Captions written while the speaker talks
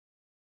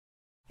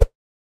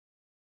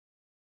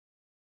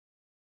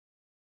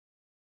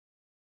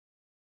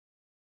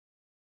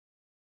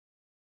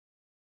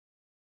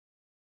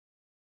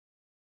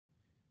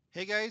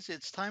Hey guys,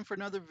 it's time for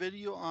another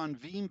video on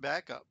Veeam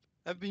Backup.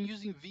 I've been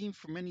using Veeam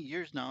for many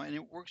years now and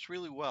it works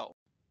really well.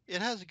 It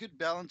has a good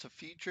balance of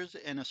features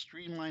and a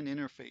streamlined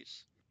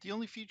interface. The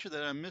only feature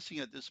that I'm missing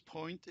at this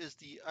point is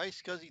the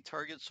iSCSI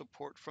target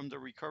support from the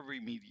recovery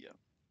media.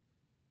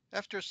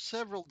 After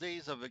several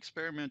days of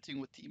experimenting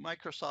with the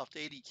Microsoft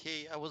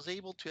ADK, I was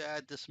able to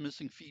add this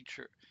missing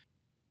feature.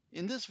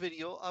 In this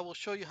video, I will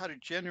show you how to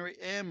generate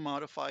and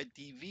modify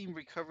the Veeam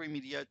recovery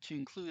media to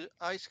include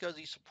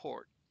iSCSI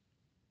support.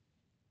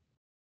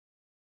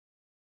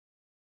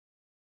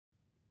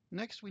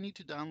 Next, we need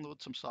to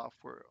download some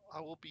software. I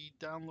will be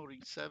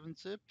downloading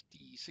 7-zip,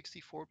 the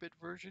 64-bit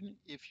version.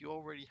 If you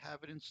already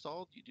have it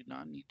installed, you do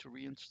not need to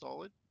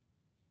reinstall it.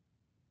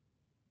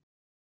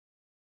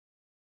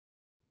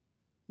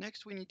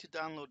 Next, we need to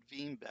download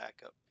Veeam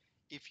Backup.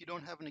 If you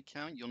don't have an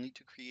account, you'll need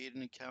to create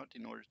an account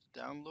in order to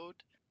download.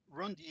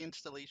 Run the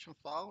installation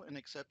file and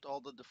accept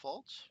all the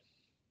defaults.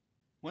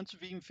 Once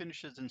Veeam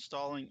finishes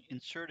installing,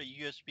 insert a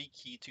USB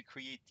key to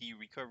create the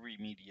recovery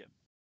media.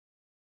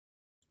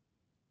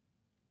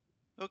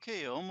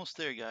 Okay, almost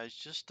there, guys.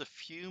 Just a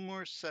few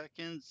more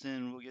seconds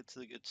and we'll get to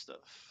the good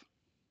stuff.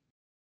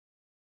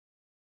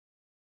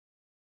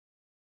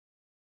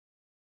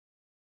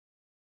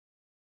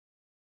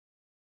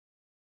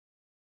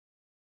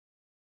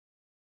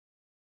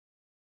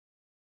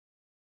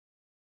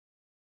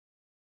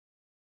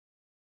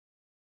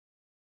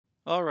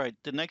 All right,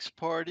 the next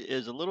part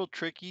is a little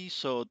tricky,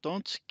 so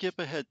don't skip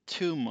ahead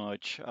too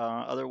much,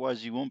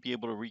 otherwise you won't be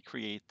able to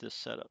recreate this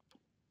setup.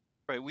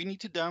 Right, we need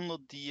to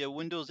download the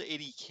Windows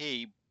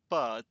ADK,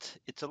 but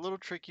it's a little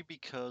tricky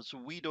because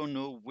we don't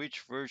know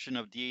which version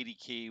of the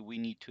ADK we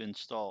need to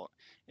install.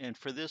 And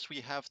for this,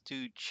 we have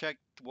to check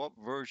what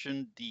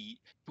version the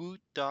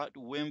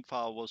boot.wim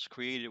file was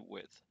created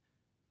with.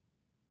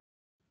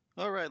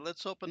 All right,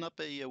 let's open up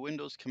a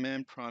Windows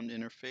command prompt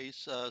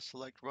interface,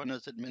 select Run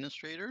as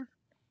Administrator.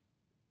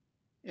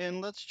 And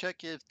let's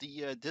check if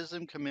the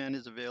dism command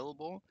is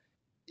available.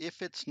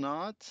 If it's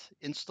not,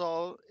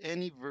 install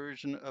any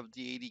version of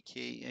the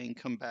ADK and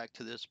come back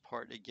to this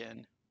part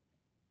again.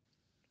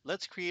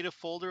 Let's create a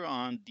folder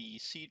on the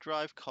C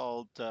drive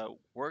called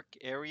Work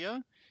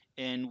Area,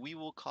 and we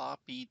will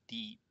copy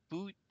the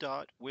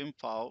boot.wim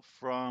file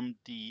from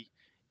the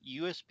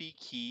USB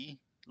key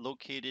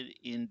located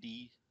in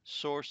the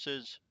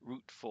sources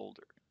root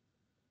folder.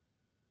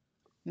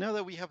 Now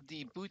that we have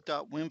the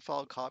boot.wim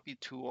file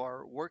copied to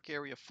our work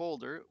area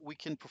folder, we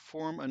can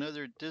perform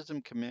another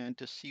dism command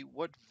to see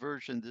what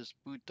version this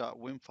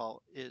boot.wim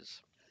file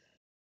is.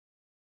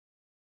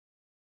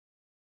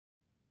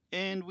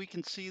 And we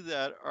can see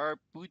that our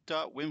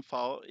boot.wim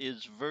file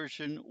is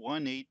version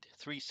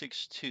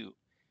 18362.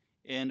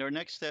 And our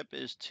next step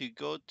is to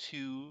go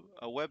to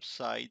a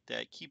website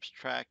that keeps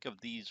track of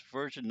these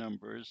version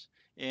numbers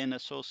and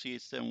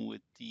associates them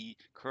with the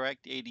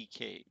correct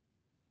ADK.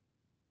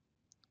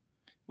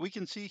 We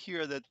can see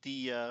here that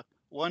the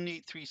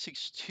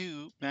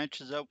 18362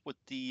 matches up with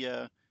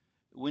the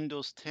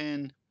Windows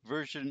 10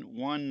 version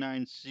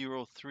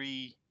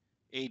 1903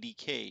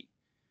 ADK.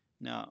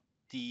 Now,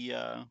 the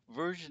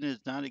version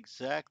is not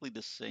exactly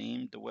the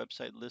same. The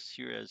website lists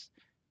here as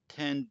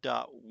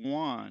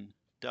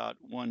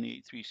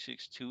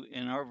 10.1.18362,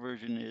 and our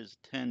version is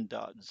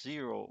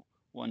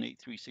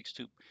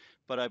 10.0.18362.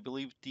 But I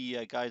believe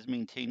the guys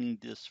maintaining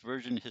this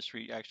version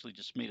history actually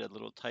just made a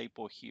little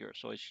typo here.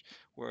 So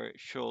where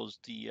it shows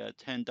the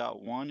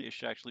 10.1, it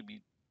should actually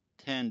be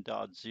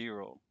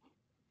 10.0.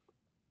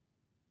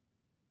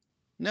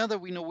 Now that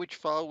we know which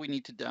file we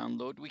need to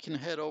download, we can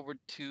head over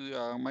to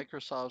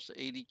Microsoft's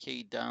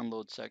ADK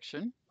download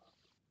section.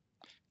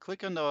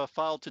 Click on the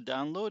file to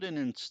download and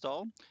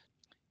install,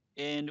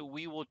 and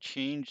we will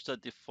change the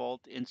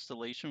default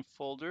installation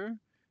folder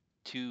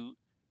to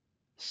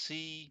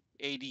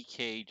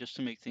CADK just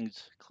to make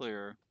things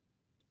clearer.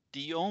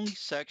 The only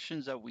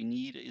sections that we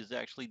need is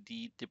actually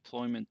the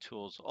deployment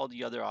tools. All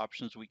the other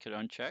options we could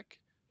uncheck.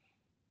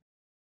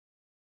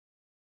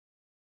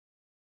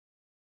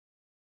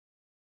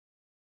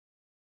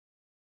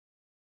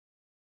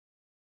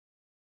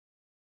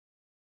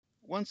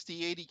 Once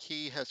the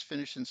ADK has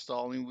finished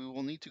installing, we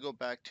will need to go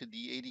back to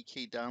the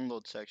ADK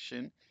download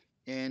section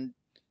and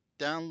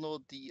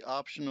download the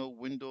optional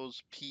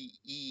Windows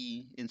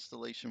PE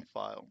installation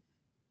file.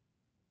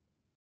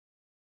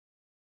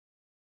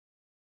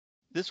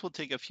 This will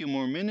take a few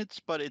more minutes,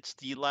 but it's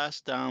the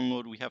last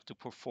download we have to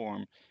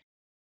perform.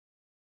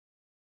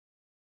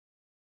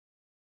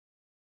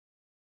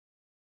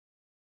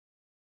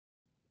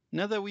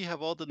 Now that we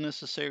have all the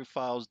necessary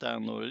files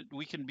downloaded,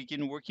 we can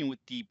begin working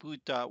with the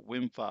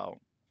boot.wim file.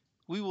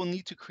 We will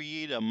need to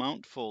create a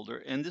mount folder,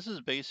 and this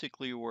is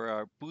basically where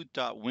our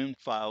boot.wim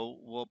file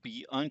will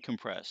be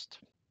uncompressed.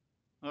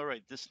 All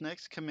right, this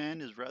next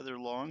command is rather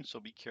long, so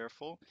be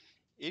careful.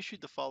 Issue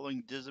the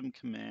following dism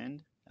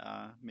command.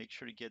 Make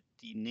sure to get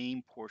the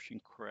name portion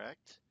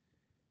correct.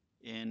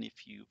 And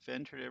if you've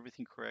entered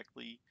everything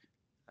correctly,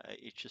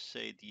 it should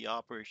say the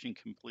operation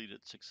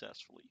completed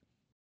successfully.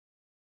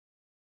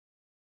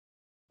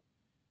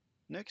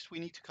 Next, we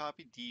need to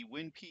copy the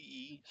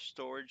WinPE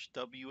storage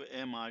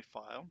WMI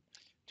file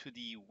to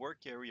the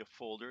work area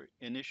folder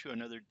and issue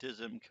another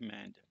dism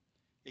command.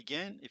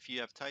 Again, if you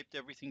have typed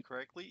everything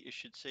correctly, it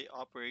should say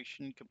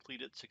operation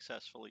completed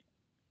successfully.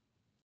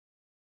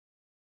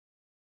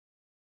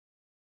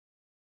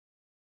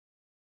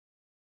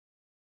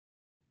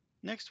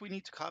 Next, we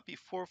need to copy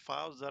 4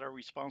 files that are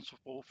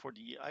responsible for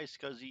the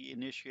iSCSI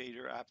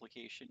initiator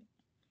application.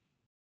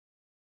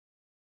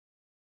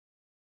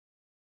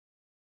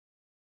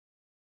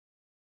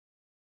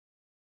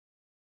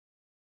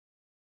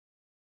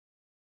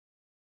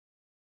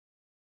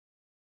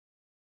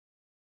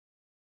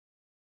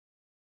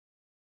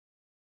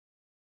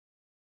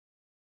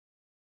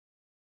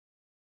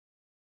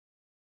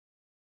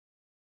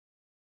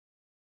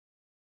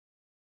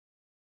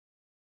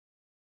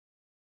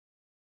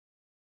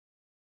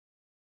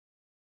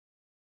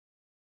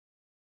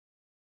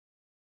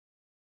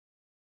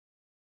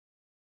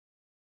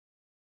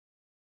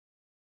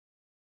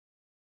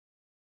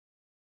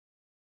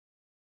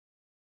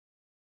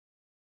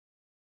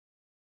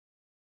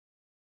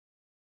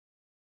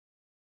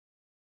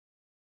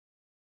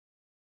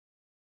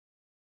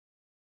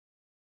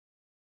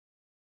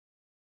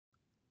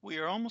 We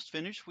are almost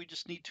finished. We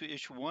just need to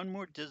issue one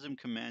more dism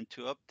command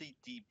to update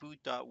the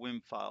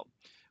boot.wim file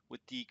with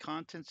the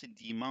contents in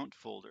the mount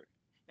folder.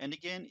 And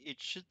again,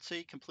 it should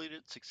say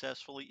completed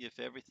successfully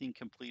if everything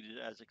completed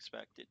as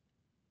expected.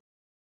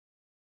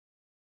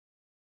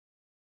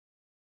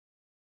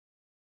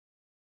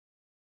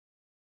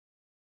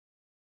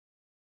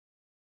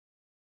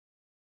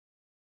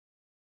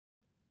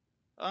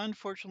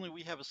 Unfortunately,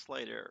 we have a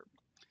slight error.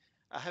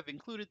 I have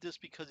included this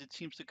because it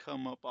seems to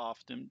come up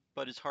often,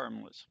 but is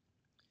harmless.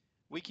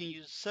 We can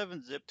use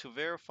 7-zip to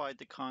verify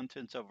the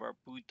contents of our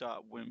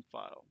boot.wim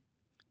file.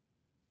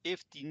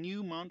 If the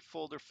new mount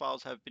folder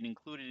files have been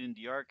included in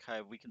the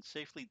archive, we can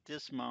safely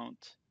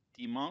dismount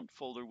the mount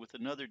folder with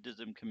another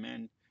dism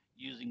command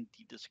using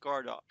the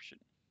discard option.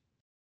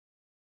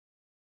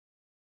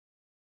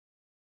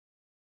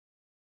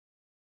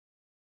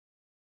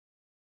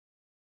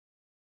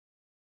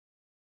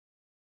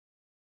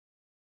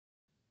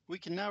 We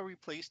can now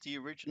replace the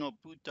original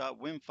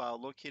boot.wim file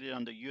located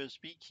on the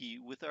USB key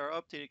with our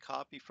updated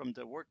copy from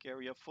the work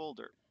area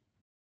folder.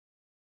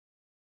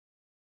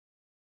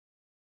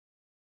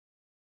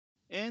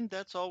 And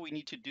that's all we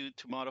need to do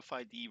to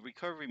modify the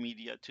recovery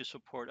media to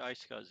support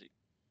iSCSI.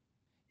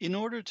 In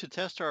order to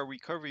test our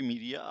recovery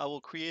media, I will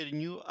create a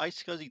new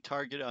iSCSI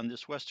target on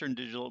this Western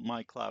Digital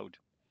My Cloud.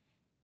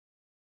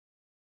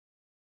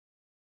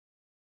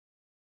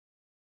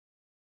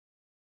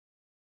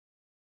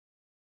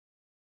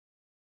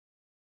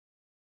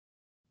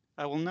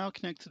 I will now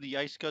connect to the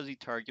iSCSI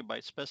target by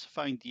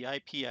specifying the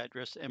IP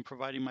address and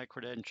providing my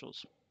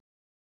credentials.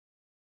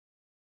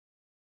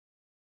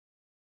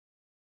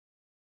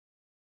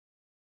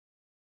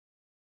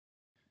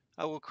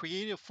 I will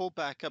create a full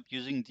backup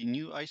using the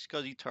new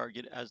iSCSI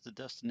target as the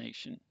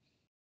destination.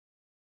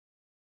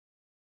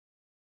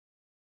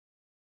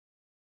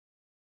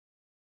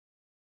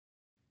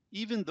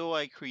 Even though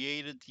I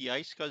created the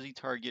iSCSI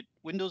target,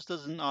 Windows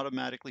doesn't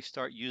automatically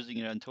start using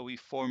it until we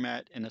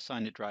format and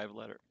assign a drive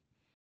letter.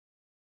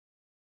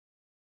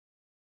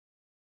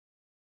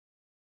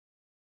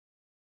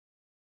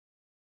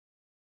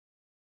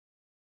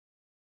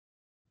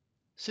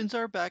 Since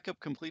our backup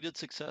completed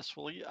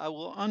successfully, I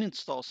will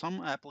uninstall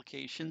some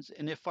applications,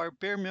 and if our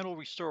bare metal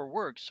restore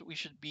works, we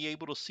should be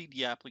able to see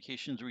the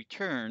applications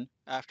return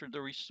after the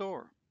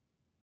restore.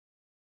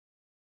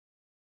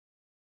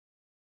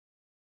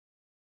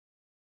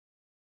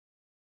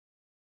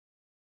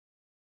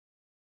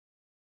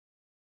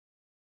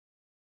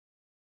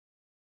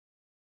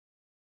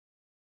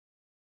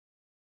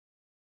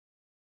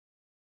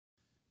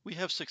 We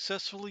have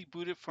successfully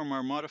booted from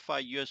our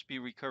modified USB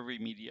recovery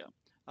media.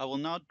 I will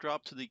now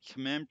drop to the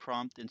command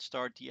prompt and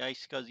start the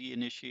iSCSI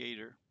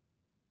initiator.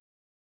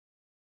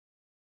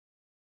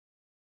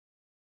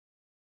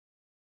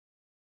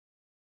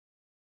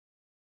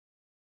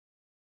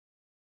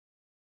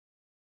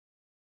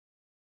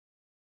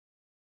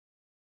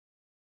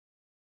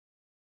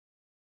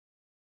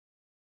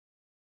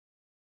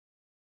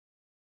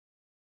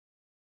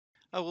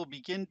 I will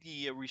begin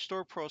the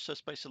restore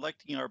process by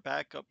selecting our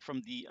backup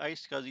from the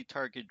iSCSI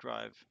target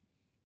drive.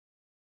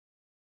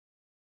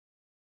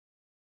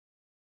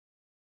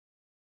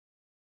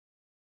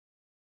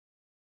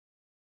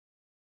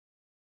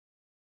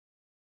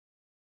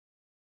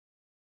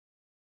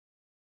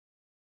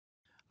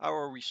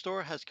 Our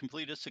restore has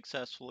completed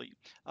successfully.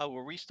 I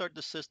will restart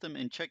the system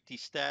and check the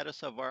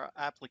status of our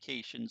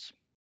applications.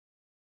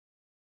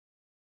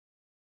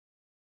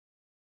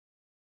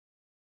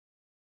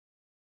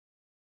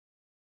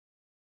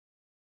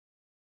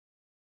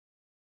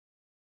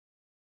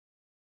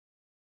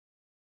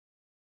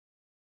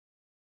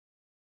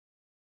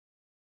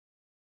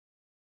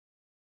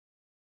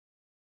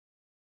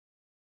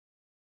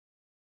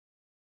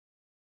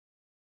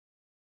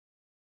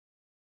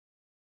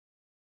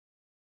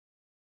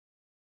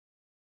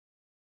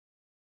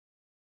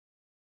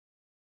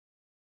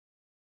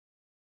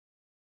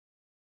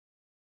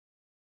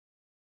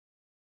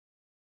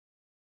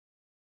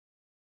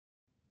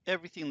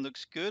 Everything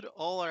looks good.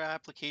 All our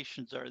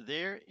applications are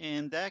there.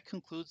 And that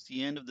concludes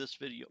the end of this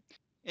video.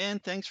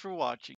 And thanks for watching.